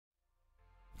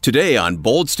Today on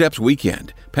Bold Steps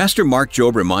Weekend, Pastor Mark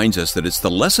Jobe reminds us that it's the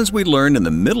lessons we learn in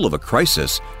the middle of a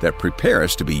crisis that prepare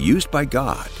us to be used by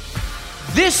God.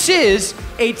 This is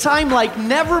a time like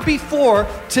never before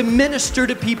to minister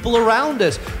to people around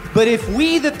us. But if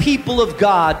we, the people of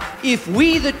God, if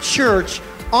we, the church,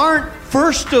 aren't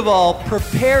first of all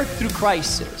prepared through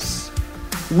crisis,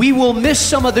 we will miss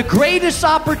some of the greatest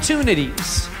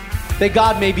opportunities that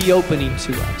God may be opening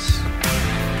to us.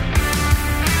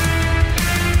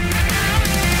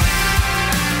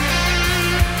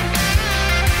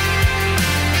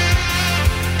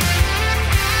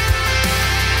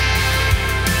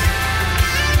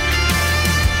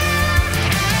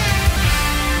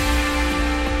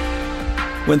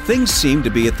 When things seem to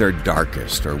be at their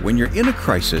darkest, or when you're in a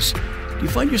crisis, do you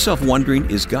find yourself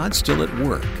wondering, is God still at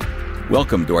work?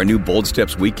 Welcome to our new Bold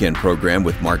Steps Weekend program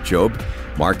with Mark Jobe.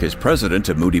 Mark is president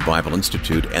of Moody Bible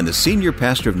Institute and the senior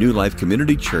pastor of New Life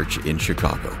Community Church in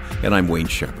Chicago. And I'm Wayne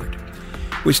Shepherd.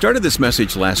 We started this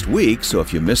message last week, so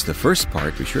if you missed the first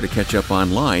part, be sure to catch up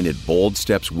online at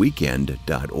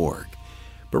boldstepsweekend.org.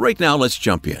 But right now, let's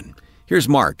jump in. Here's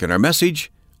Mark and our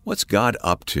message, What's God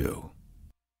Up To?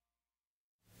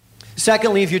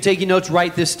 Secondly, if you're taking notes,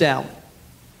 write this down.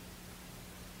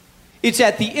 It's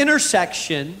at the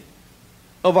intersection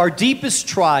of our deepest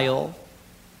trial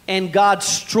and God's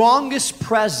strongest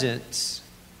presence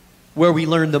where we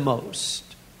learn the most.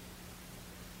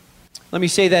 Let me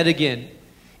say that again.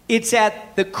 It's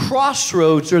at the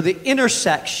crossroads or the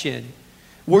intersection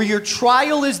where your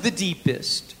trial is the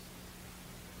deepest,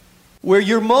 where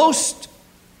you're most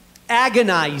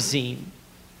agonizing,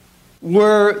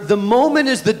 where the moment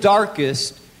is the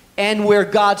darkest, and where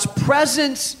God's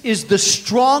presence is the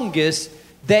strongest,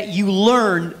 that you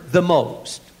learn the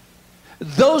most.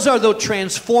 Those are the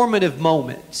transformative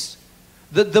moments.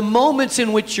 The moments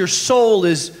in which your soul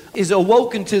is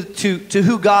awoken to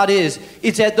who God is.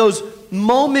 It's at those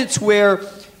moments where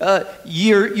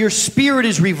your spirit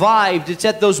is revived. It's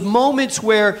at those moments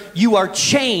where you are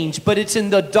changed. But it's in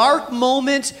the dark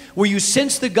moments where you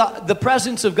sense the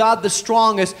presence of God the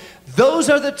strongest. Those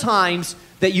are the times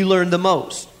that you learn the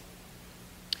most.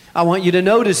 I want you to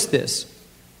notice this.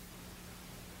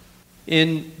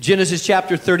 In Genesis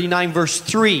chapter 39, verse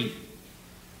 3,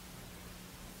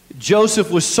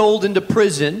 Joseph was sold into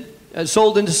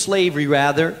slavery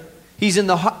rather. He's in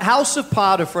the house of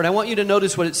Potiphar, and I want you to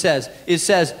notice what it says. It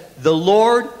says, the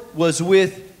Lord was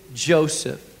with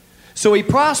Joseph. So he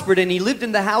prospered, and he lived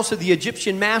in the house of the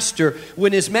Egyptian master.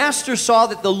 When his master saw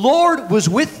that the Lord was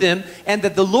with him, and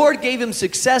that the Lord gave him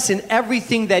success in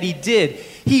everything that he did,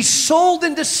 he's sold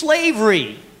into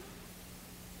slavery,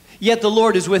 yet the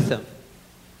Lord is with him.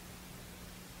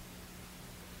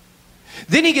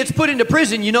 Then he gets put into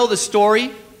prison. You know the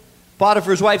story.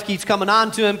 Potiphar's wife keeps coming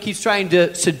on to him, keeps trying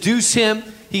to seduce him.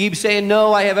 He keeps saying,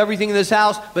 no, I have everything in this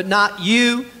house, but not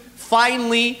you.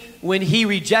 Finally, when he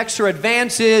rejects her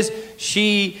advances,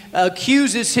 she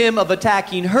accuses him of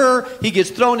attacking her. He gets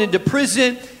thrown into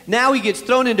prison. Now he gets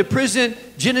thrown into prison.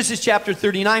 Genesis chapter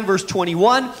 39, verse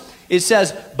 21, it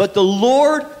says, but the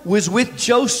Lord was with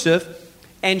Joseph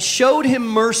and showed him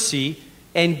mercy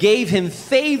and gave him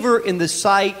favor in the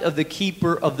sight of the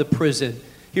keeper of the prison.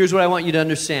 Here's what I want you to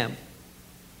understand.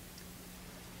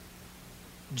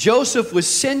 Joseph was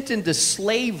sent into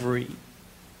slavery,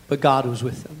 but God was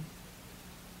with him.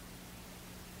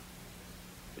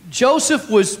 Joseph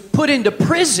was put into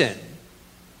prison,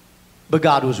 but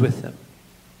God was with him.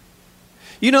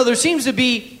 You know, there seems to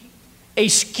be a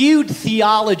skewed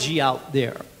theology out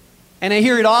there, and I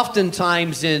hear it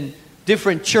oftentimes in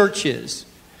different churches.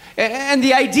 And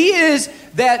the idea is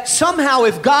that somehow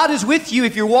if God is with you,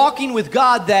 if you're walking with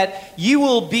God, that you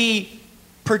will be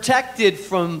protected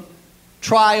from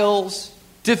trials,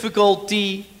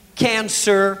 difficulty,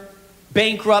 cancer,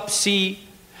 bankruptcy.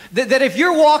 That if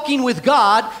you're walking with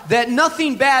God, that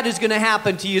nothing bad is going to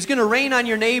happen to you. It's going to rain on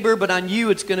your neighbor, but on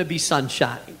you it's going to be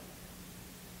sunshine.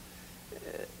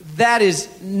 That is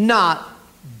not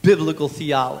biblical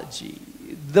theology.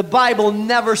 The Bible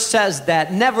never says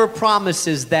that, never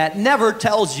promises that, never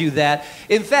tells you that.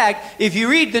 In fact, if you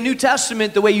read the New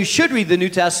Testament the way you should read the New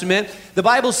Testament, the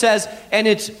Bible says, and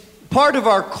it's part of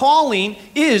our calling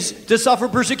is to suffer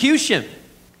persecution.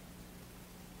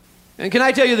 And can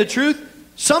I tell you the truth?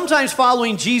 Sometimes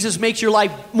following Jesus makes your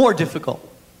life more difficult.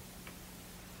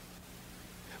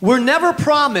 We're never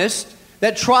promised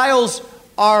that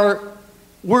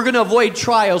we're going to avoid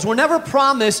trials. We're never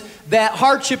promised that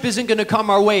hardship isn't going to come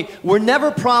our way. We're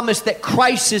never promised that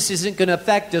crisis isn't going to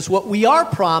affect us. What we are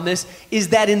promised is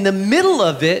that in the middle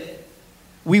of it,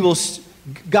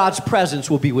 God's presence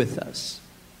will be with us.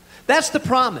 That's the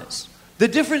promise. The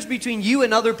difference between you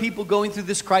and other people going through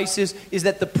this crisis is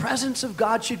that the presence of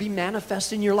God should be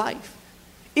manifest in your life.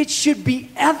 It should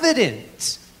be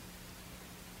evident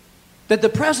that the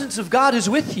presence of God is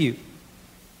with you.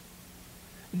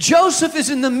 Joseph is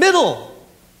in the middle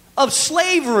of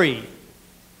slavery.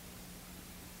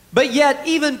 But yet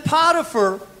even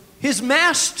Potiphar, his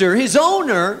master, his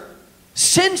owner,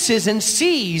 senses and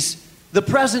sees the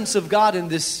presence of God in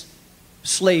this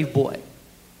slave boy.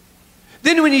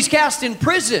 Then when he's cast in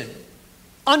prison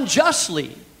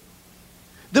unjustly,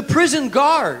 the prison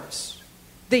guards,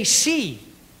 they see,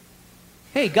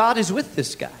 hey, God is with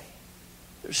this guy.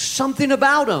 There's something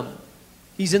about him.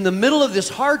 He's in the middle of this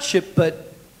hardship,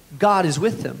 but God is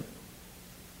with him.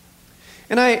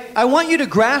 And I want you to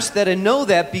grasp that and know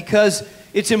that, because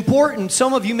it's important.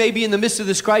 Some of you may be in the midst of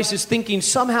this crisis thinking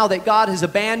somehow that God has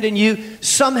abandoned you,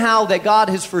 somehow that God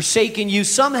has forsaken you,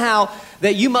 somehow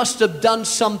that you must have done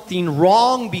something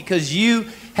wrong because you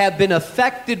have been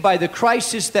affected by the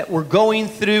crisis that we're going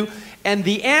through. And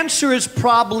the answer is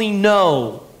probably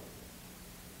no.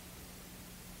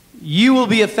 You will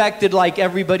be affected like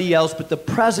everybody else, but the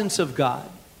presence of God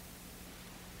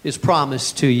is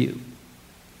promised to you.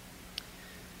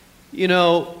 You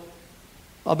know,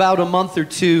 about a month or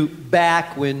two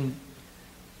back, when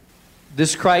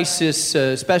this crisis,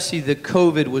 especially the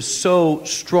COVID, was so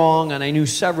strong, and I knew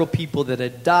several people that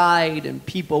had died and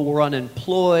people were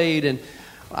unemployed, and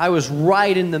I was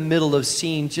right in the middle of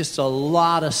seeing just a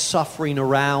lot of suffering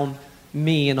around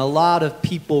me and a lot of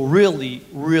people really,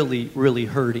 really, really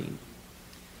hurting.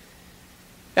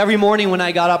 Every morning when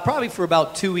I got up, probably for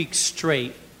about 2 weeks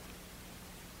straight,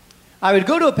 I would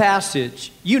go to a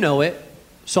passage, you know it,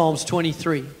 Psalms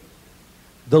 23.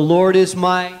 The Lord is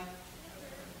my...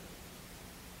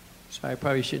 Sorry, I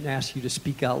probably shouldn't ask you to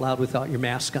speak out loud without your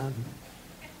mask on.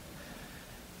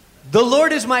 The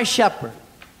Lord is my shepherd.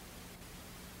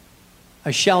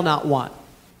 I shall not want.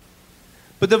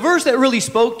 But the verse that really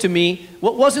spoke to me,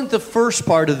 what wasn't the first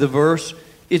part of the verse,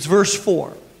 it's verse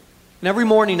 4. And every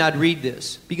morning I'd read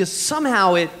this, because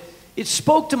somehow it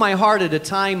spoke to my heart at a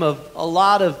time of a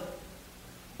lot of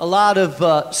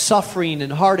suffering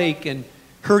and heartache and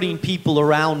hurting people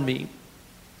around me.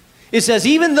 It says,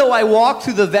 even though I walk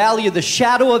through the valley of the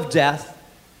shadow of death,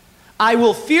 I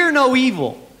will fear no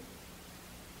evil.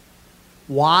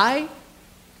 Why?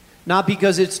 Not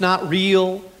because it's not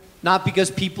real, not because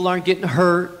people aren't getting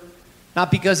hurt,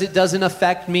 not because it doesn't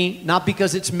affect me, not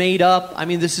because it's made up. I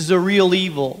mean, this is a real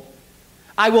evil.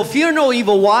 I will fear no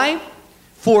evil. Why?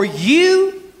 For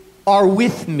you are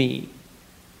with me.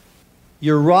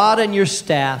 Your rod and your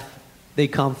staff, they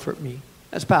comfort me.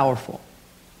 That's powerful.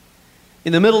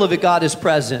 In the middle of it, God is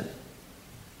present.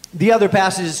 The other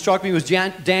passage that struck me was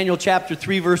Daniel chapter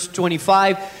 3, verse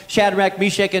 25. Shadrach,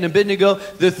 Meshach, and Abednego,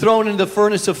 they're thrown into the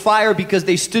furnace of fire because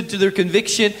they stood to their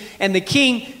conviction. And the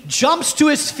king jumps to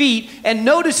his feet and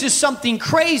notices something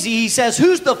crazy. He says,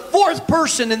 who's the fourth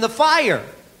person in the fire?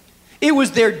 It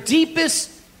was their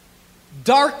deepest,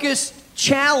 darkest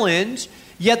challenge,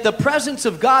 yet the presence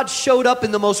of God showed up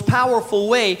in the most powerful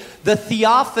way. The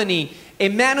theophany, a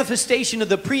manifestation of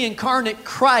the pre-incarnate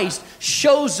Christ,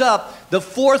 shows up. The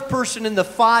fourth person in the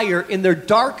fire, in their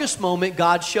darkest moment,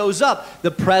 God shows up. The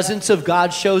presence of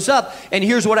God shows up. And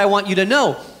here's what I want you to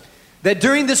know. That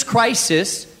during this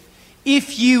crisis,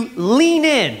 if you lean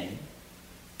in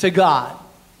to God,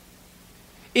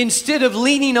 instead of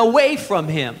leaning away from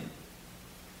Him.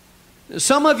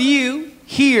 Some of you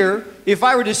here, if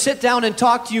I were to sit down and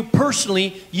talk to you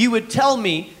personally, you would tell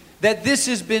me that this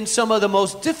has been some of the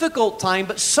most difficult time,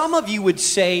 but some of you would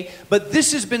say, but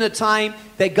this has been a time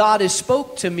that God has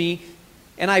spoke to me,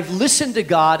 and I've listened to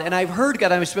God, and I've heard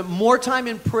God. I've spent more time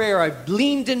in prayer. I've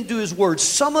leaned into His Word.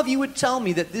 Some of you would tell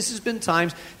me that this has been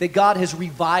times that God has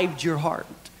revived your heart,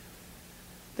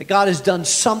 that God has done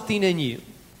something in you.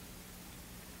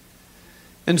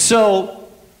 And so,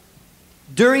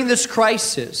 during this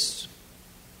crisis,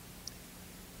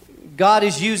 God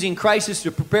is using crisis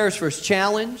to prepare us for His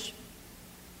challenge.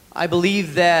 I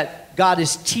believe that God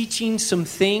is teaching some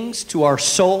things to our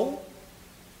soul,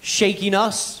 shaking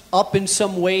us up in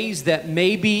some ways that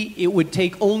maybe it would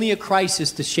take only a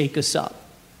crisis to shake us up.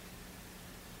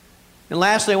 And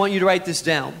lastly, I want you to write this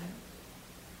down.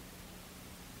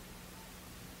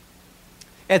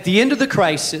 At the end of the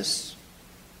crisis,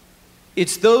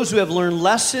 it's those who have learned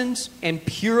lessons and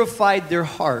purified their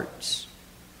hearts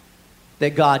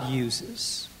that God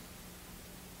uses.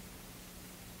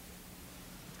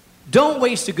 Don't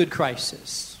waste a good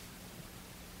crisis.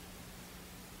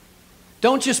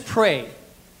 Don't just pray,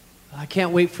 I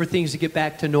can't wait for things to get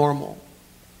back to normal.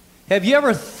 Have you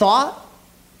ever thought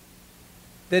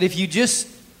that if you just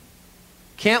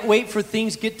Can't wait for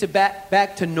things get to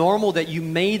back to normal, that you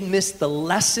may miss the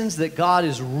lessons that God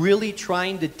is really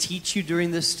trying to teach you during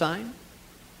this time?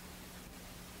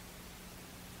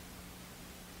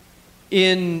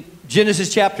 In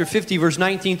Genesis chapter 50, verse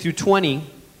 19 through 20,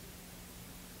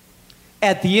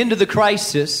 at the end of the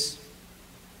crisis,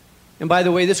 and by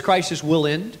the way, this crisis will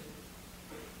end.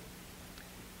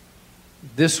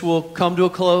 This will come to a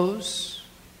close.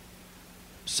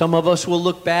 Some of us will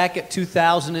look back at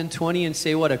 2020 and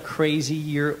say, what a crazy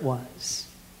year it was.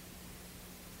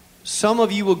 Some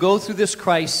of you will go through this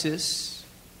crisis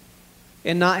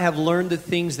and not have learned the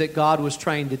things that God was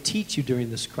trying to teach you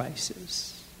during this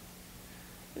crisis.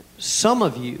 Some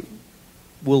of you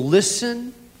will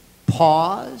listen,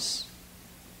 pause,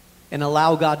 and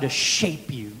allow God to shape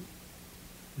you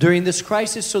during this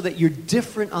crisis so that you're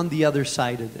different on the other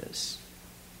side of this.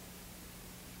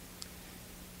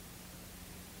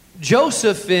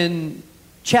 Joseph in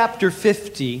chapter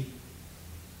 50,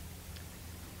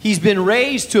 he's been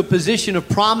raised to a position of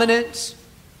prominence.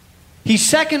 He's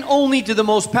second only to the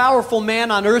most powerful man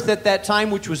on earth at that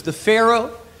time, which was the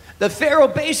Pharaoh. The Pharaoh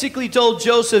basically told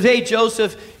Joseph, hey,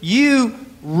 Joseph, you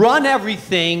run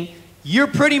everything. You're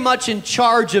pretty much in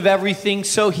charge of everything.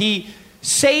 So he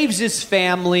saves his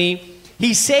family.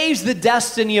 He saves the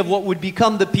destiny of what would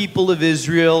become the people of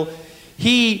Israel.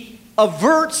 He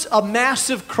averts a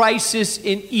massive crisis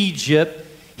in Egypt.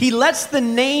 He lets the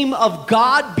name of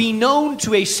God be known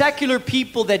to a secular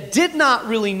people that did not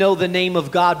really know the name of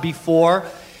God before.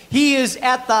 He is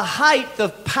at the height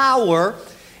of power,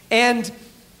 and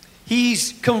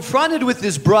he's confronted with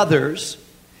his brothers,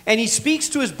 and he speaks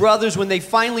to his brothers when they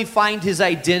finally find his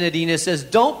identity, and it says,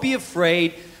 don't be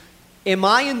afraid. Am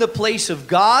I in the place of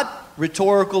God?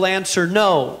 Rhetorical answer,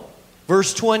 no.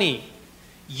 Verse 20,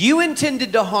 you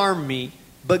intended to harm me,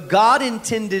 but God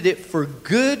intended it for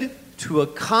good to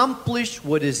accomplish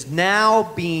what is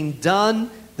now being done,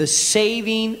 the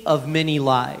saving of many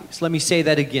lives. Let me say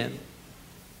that again.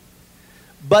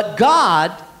 But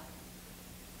God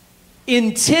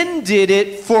intended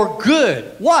it for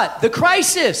good. What? The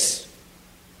crisis,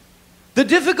 the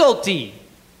difficulty,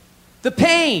 the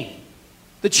pain,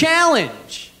 the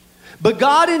challenge. But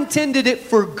God intended it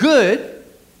for good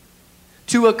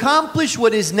to accomplish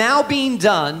what is now being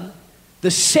done, the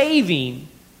saving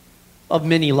of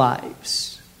many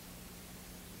lives.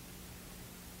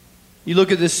 You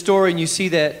look at this story and you see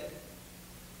that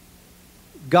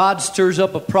God stirs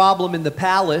up a problem in the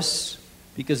palace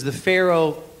because the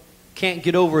Pharaoh can't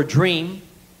get over a dream,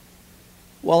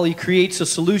 while he creates a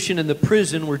solution in the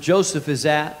prison where Joseph is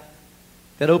at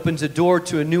that opens a door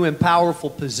to a new and powerful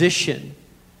position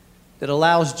that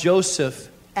allows Joseph,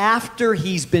 after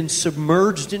he's been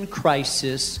submerged in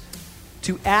crisis,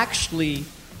 to actually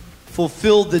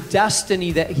fulfill the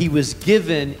destiny that he was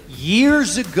given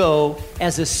years ago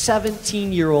as a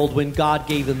 17-year-old when God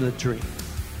gave him the dream.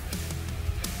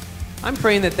 I'm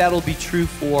praying that that'll be true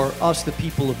for us, the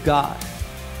people of God.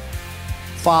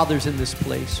 Fathers in this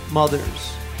place,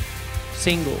 mothers,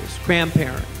 singles,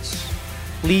 grandparents,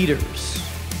 leaders,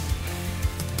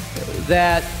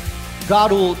 that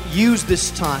God will use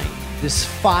this time, this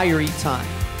fiery time,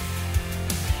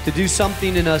 to do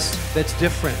something in us that's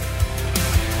different.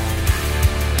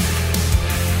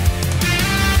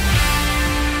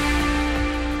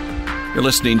 You're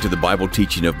listening to the Bible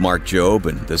teaching of Mark Jobe,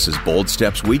 and this is Bold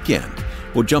Steps Weekend.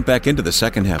 We'll jump back into the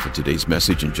second half of today's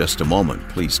message in just a moment.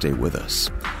 Please stay with us.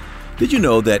 Did you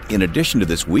know that in addition to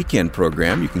this weekend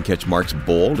program, you can catch Mark's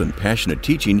bold and passionate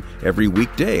teaching every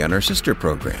weekday on our sister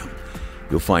program?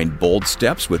 You'll find Bold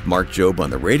Steps with Mark Jobe on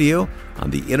the radio,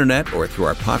 on the internet, or through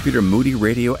our popular Moody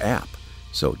Radio app.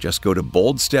 So just go to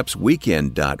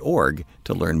boldstepsweekend.org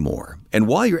to learn more. And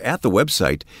while you're at the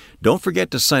website, don't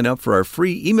forget to sign up for our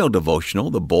free email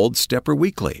devotional, The Bold Stepper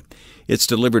Weekly. It's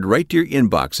delivered right to your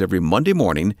inbox every Monday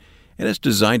morning, and it's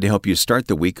designed to help you start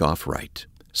the week off right.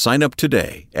 Sign up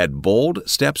today at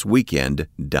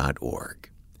boldstepsweekend.org.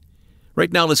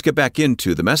 Right now, let's get back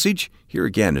into the message. Here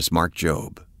again is Mark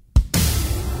Jobe.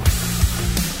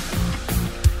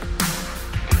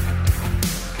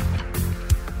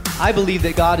 I believe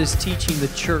that God is teaching the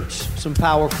church some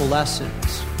powerful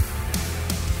lessons.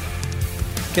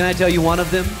 Can I tell you one of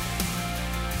them?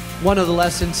 One of the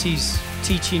lessons He's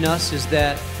teaching us is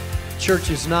that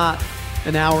church is not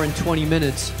an hour and 20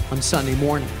 minutes on Sunday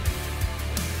morning.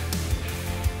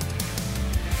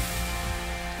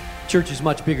 Church is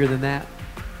much bigger than that.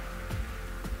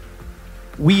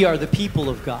 We are the people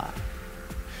of God.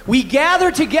 We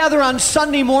gather together on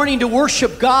Sunday morning to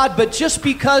worship God, but just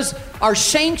because our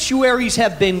sanctuaries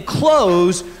have been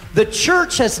closed, the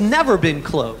church has never been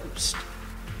closed.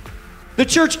 The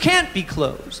church can't be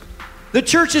closed. The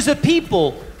church is a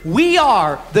people. We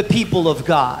are the people of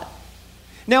God.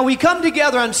 Now, we come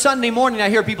together on Sunday morning. I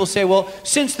hear people say, well,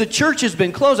 since the church has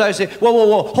been closed, I say,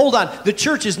 whoa, hold on. The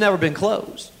church has never been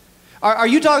closed. Are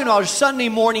you talking about a Sunday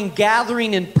morning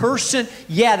gathering in person?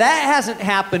 Yeah, that hasn't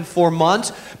happened for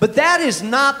months. But that is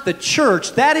not the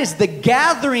church. That is the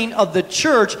gathering of the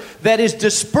church that is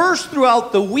dispersed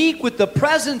throughout the week with the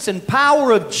presence and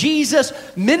power of Jesus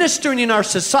ministering in our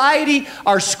society,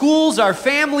 our schools, our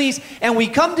families. And we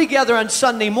come together on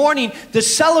Sunday morning to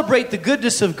celebrate the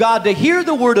goodness of God, to hear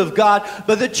the Word of God.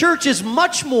 But the church is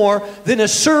much more than a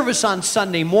service on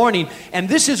Sunday morning. And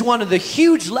this is one of the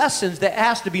huge lessons that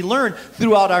has to be learned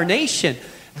throughout our nation.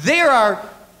 There are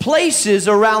places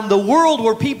around the world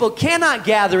where people cannot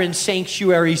gather in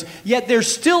sanctuaries, yet there's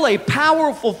still a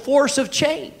powerful force of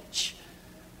change.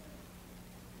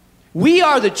 We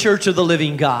are the church of the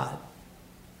living God.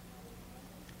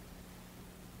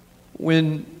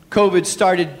 When COVID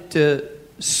started to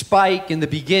spike in the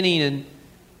beginning and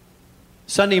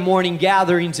Sunday morning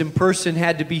gatherings in person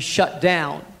had to be shut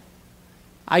down,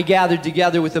 I gathered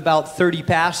together with about 30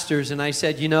 pastors and I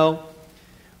said,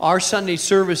 our Sunday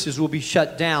services will be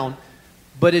shut down,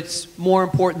 but it's more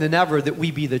important than ever that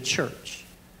we be the church.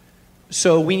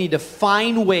 So we need to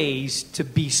find ways to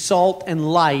be salt and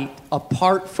light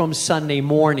apart from Sunday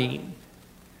morning,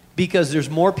 because there's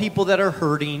more people that are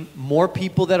hurting, more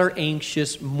people that are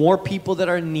anxious, more people that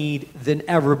are in need than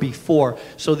ever before.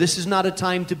 So this is not a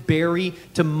time to bury,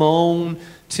 to moan,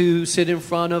 to sit in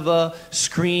front of a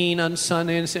screen on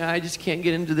Sunday and say, I just can't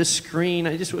get into this screen.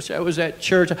 I just wish I was at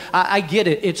church. I get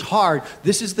it. It's hard.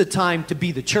 This is the time to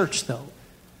be the church, though.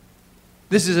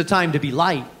 This is a time to be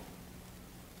light.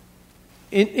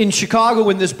 In Chicago,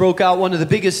 when this broke out, one of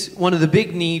the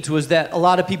big needs was that a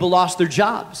lot of people lost their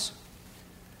jobs.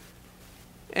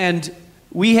 And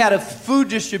we had a food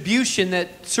distribution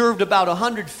that served about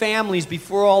 100 families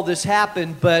before all this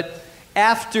happened, but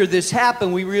after this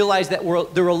happened, we realized that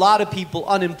there were a lot of people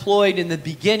unemployed in the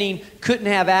beginning, couldn't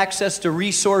have access to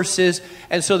resources,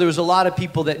 and so there was a lot of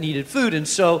people that needed food. And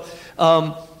so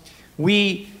one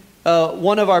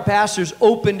of our pastors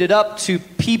opened it up to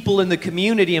people in the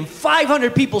community, and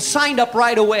 500 people signed up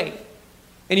right away.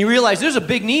 And he realized there's a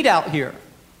big need out here.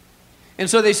 And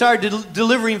so they started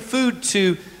delivering food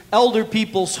to elder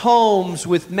people's homes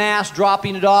with masks,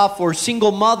 dropping it off, or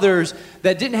single mothers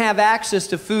that didn't have access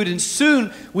to food. And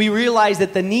soon we realized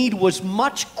that the need was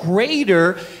much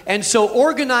greater. And so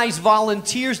organized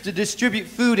volunteers to distribute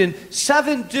food in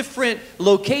 7 different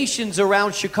locations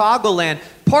around Chicagoland,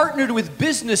 partnered with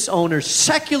business owners,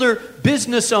 secular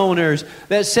business owners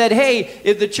that said, hey,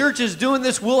 if the church is doing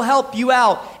this, we'll help you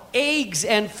out. Eggs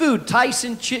and food.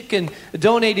 Tyson Chicken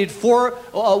donated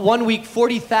 1 week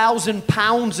 40,000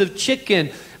 pounds of chicken.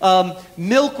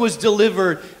 Milk was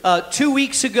delivered 2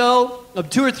 weeks ago,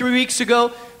 2 or 3 weeks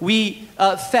ago. We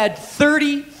fed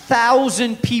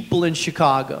 30,000 people in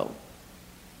Chicago.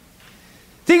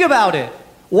 Think about it.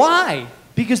 Why?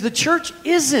 Because the church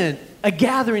isn't a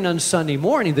gathering on Sunday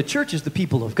morning. The church is the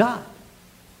people of God.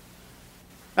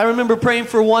 I remember praying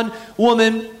for one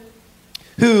woman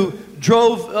who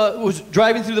was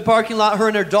driving through the parking lot, her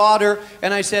and her daughter,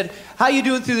 and I said, how you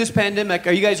doing through this pandemic?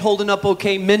 Are you guys holding up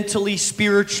okay mentally,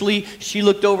 spiritually? She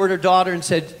looked over at her daughter and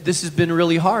said, this has been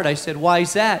really hard. I said, why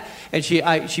is that? And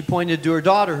she pointed to her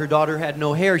daughter. Her daughter had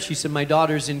no hair. She said, my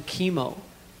daughter's in chemo.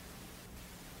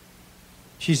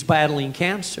 She's battling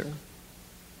cancer.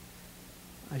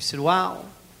 I said, wow.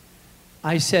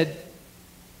 I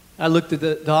looked at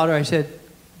the daughter, I said,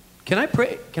 Can I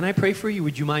pray? Can I pray for you?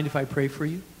 Would you mind if I pray for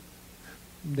you?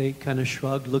 They kind of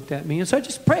shrugged, looked at me, and so I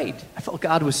just prayed. I felt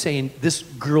God was saying, this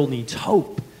girl needs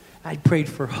hope. I prayed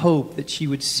for hope, that she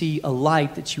would see a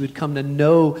light, that she would come to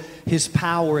know His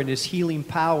power and His healing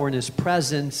power and His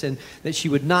presence, and that she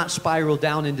would not spiral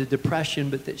down into depression,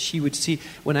 but that she would see.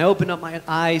 When I opened up my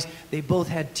eyes, they both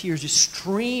had tears just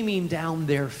streaming down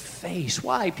their face.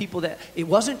 Why? People that, it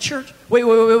wasn't church.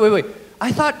 Wait.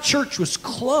 I thought church was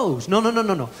closed.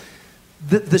 No.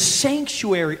 The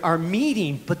sanctuary are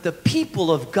meeting, but the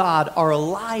people of God are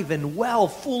alive and well,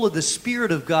 full of the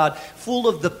Spirit of God, full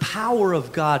of the power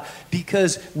of God,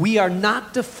 because we are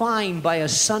not defined by a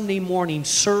Sunday morning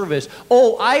service.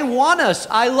 Oh, I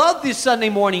love these Sunday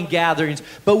morning gatherings,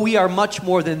 but we are much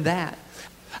more than that.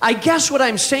 I guess what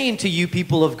I'm saying to you,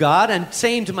 people of God, and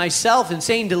saying to myself and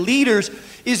saying to leaders,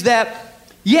 is that,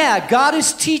 yeah, God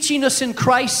is teaching us in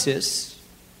crisis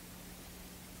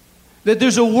that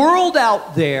there's a world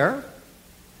out there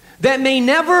that may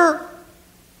never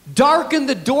darken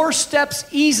the doorsteps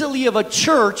easily of a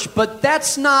church, but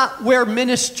that's not where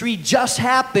ministry just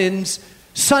happens.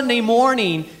 Sunday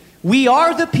morning, we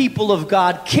are the people of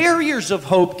God, carriers of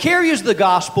hope, carriers of the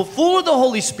gospel, full of the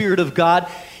Holy Spirit of God,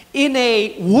 in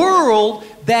a world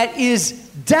that is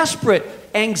desperate.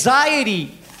 Anxiety,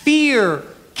 fear,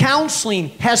 counseling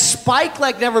has spiked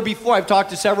like never before. I've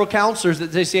talked to several counselors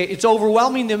that they say it's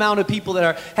overwhelming the amount of people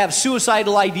that have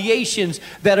suicidal ideations,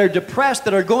 that are depressed,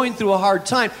 that are going through a hard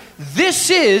time.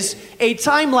 This is a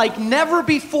time like never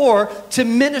before to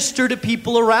minister to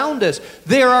people around us.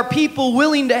 There are people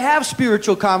willing to have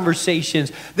spiritual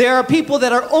conversations. There are people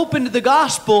that are open to the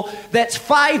gospel that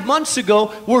 5 months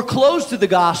ago were closed to the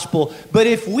gospel. But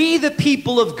if we, the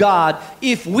people of God,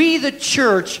 if we, the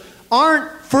church,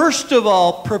 aren't first of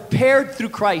all prepared through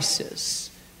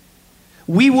crisis,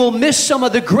 we will miss some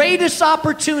of the greatest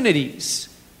opportunities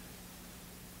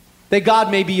that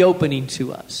God may be opening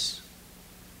to us.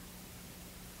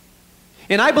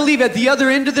 And I believe at the other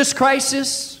end of this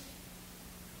crisis,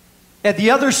 at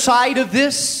the other side of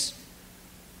this,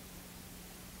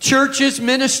 churches,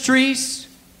 ministries,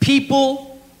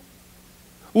 people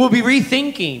will be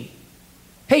rethinking,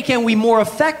 hey, can we more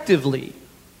effectively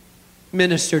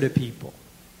minister to people?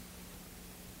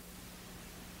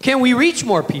 Can we reach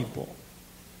more people?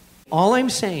 All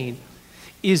I'm saying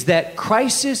is that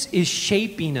crisis is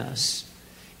shaping us,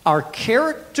 our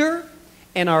character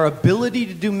and our ability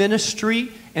to do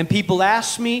ministry. And people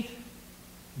ask me,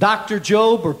 Dr.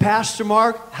 Job or Pastor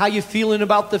Mark, how you feeling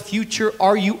about the future?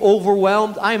 Are you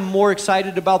overwhelmed? I am more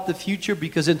excited about the future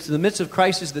because it's in the midst of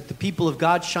crisis that the people of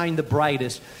God shine the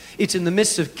brightest. It's in the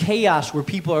midst of chaos where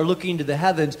people are looking to the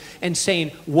heavens and saying,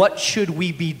 what should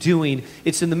we be doing?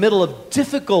 It's in the middle of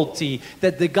difficulty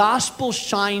that the gospel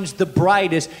shines the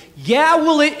brightest. Yeah,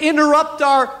 will it interrupt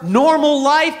our normal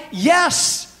life?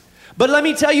 Yes. But let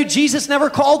me tell you, Jesus never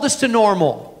called us to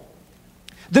normal.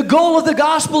 The goal of the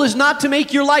gospel is not to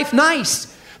make your life nice.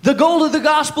 The goal of the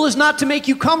gospel is not to make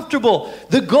you comfortable.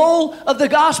 The goal of the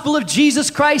gospel of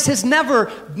Jesus Christ is never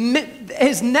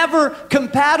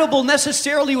compatible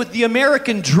necessarily with the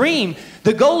American dream.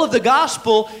 The goal of the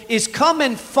gospel is come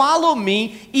and follow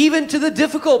me even to the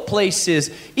difficult places,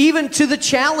 even to the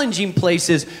challenging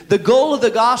places. The goal of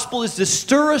the gospel is to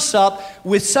stir us up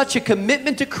with such a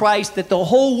commitment to Christ that the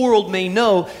whole world may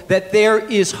know that there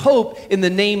is hope in the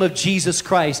name of Jesus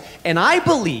Christ. And I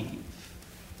believe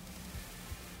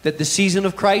that the season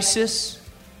of crisis,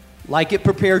 like it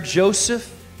prepared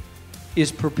Joseph,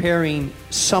 is preparing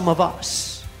some of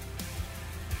us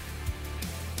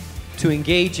to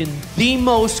engage in the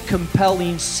most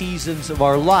compelling seasons of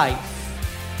our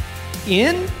life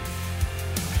in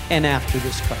and after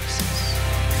this crisis.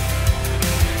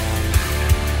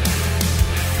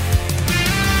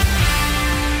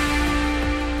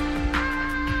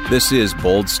 This is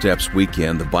Bold Steps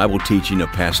Weekend, the Bible teaching of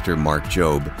Pastor Mark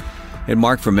Jobe. And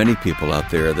Mark, for many people out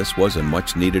there, this was a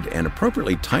much-needed and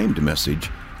appropriately timed message.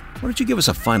 Why don't you give us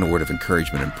a final word of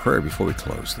encouragement and prayer before we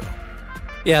close, though?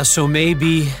 Yeah, so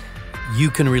maybe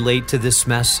you can relate to this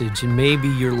message, and maybe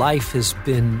your life has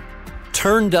been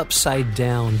turned upside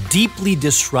down, deeply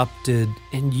disrupted,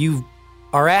 and you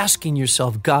are asking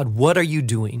yourself, God, what are you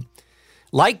doing?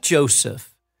 Like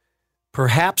Joseph,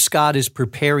 perhaps God is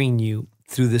preparing you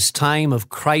through this time of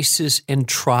crisis and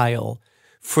trial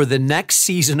for the next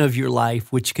season of your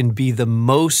life, which can be the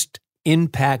most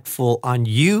impactful on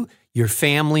you, your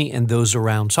family, and those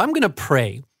around. So I'm going to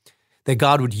pray that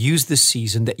God would use this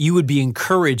season, that you would be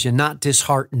encouraged and not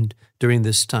disheartened during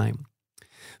this time.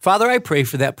 Father, I pray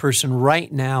for that person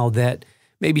right now that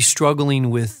may be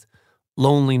struggling with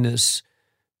loneliness,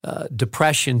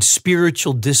 depression,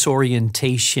 spiritual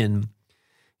disorientation,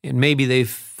 and maybe they've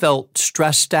felt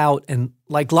stressed out and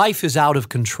like life is out of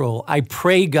control. I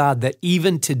pray, God, that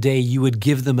even today you would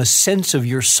give them a sense of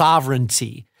your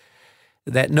sovereignty,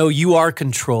 that no, you are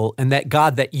control, and that,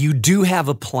 God, that you do have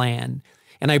a plan.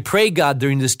 And I pray, God,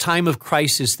 during this time of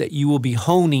crisis that you will be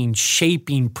honing,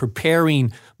 shaping,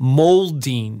 preparing,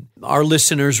 molding our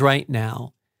listeners right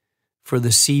now for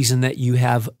the season that you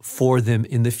have for them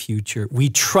in the future. We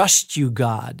trust you,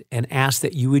 God, and ask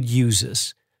that you would use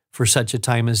us for such a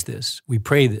time as this. We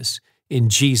pray this in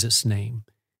Jesus' name.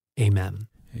 Amen.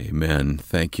 Amen.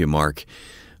 Thank you, Mark.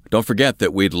 Don't forget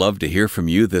that we'd love to hear from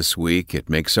you this week. It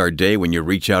makes our day when you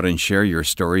reach out and share your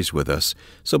stories with us.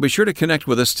 So be sure to connect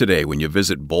with us today when you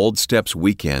visit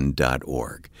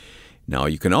boldstepsweekend.org. Now,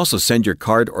 you can also send your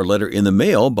card or letter in the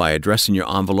mail by addressing your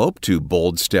envelope to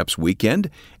Bold Steps Weekend,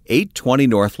 820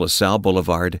 North LaSalle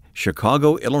Boulevard,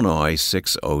 Chicago, Illinois,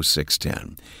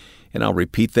 60610. And I'll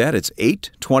repeat that. It's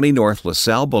 820 North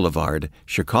LaSalle Boulevard,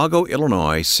 Chicago,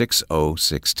 Illinois,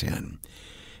 60610.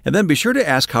 And then be sure to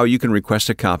ask how you can request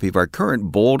a copy of our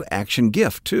current Bold Action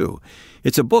gift, too.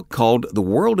 It's a book called The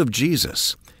World of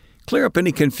Jesus. Clear up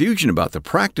any confusion about the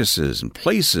practices and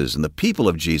places and the people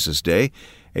of Jesus' day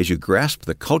as you grasp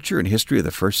the culture and history of the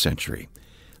first century.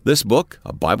 This book,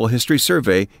 a Bible history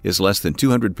survey, is less than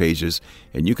 200 pages,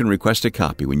 and you can request a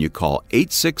copy when you call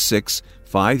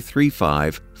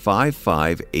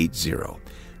 866-535-5580.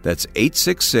 That's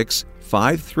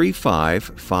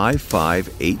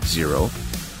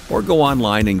 866-535-5580. Or go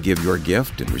online and give your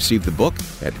gift and receive the book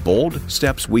at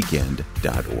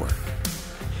boldstepsweekend.org.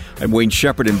 I'm Wayne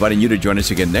Shepherd, inviting you to join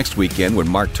us again next weekend when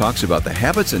Mark talks about the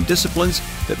habits and disciplines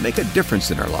that make a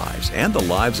difference in our lives and the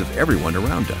lives of everyone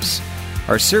around us.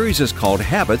 Our series is called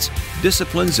Habits,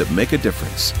 Disciplines That Make a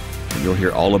Difference. And you'll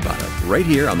hear all about it right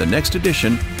here on the next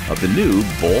edition of the new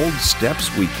Bold Steps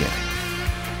Weekend.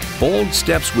 Bold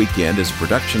Steps Weekend is a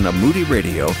production of Moody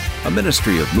Radio, a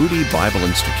ministry of Moody Bible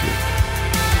Institute.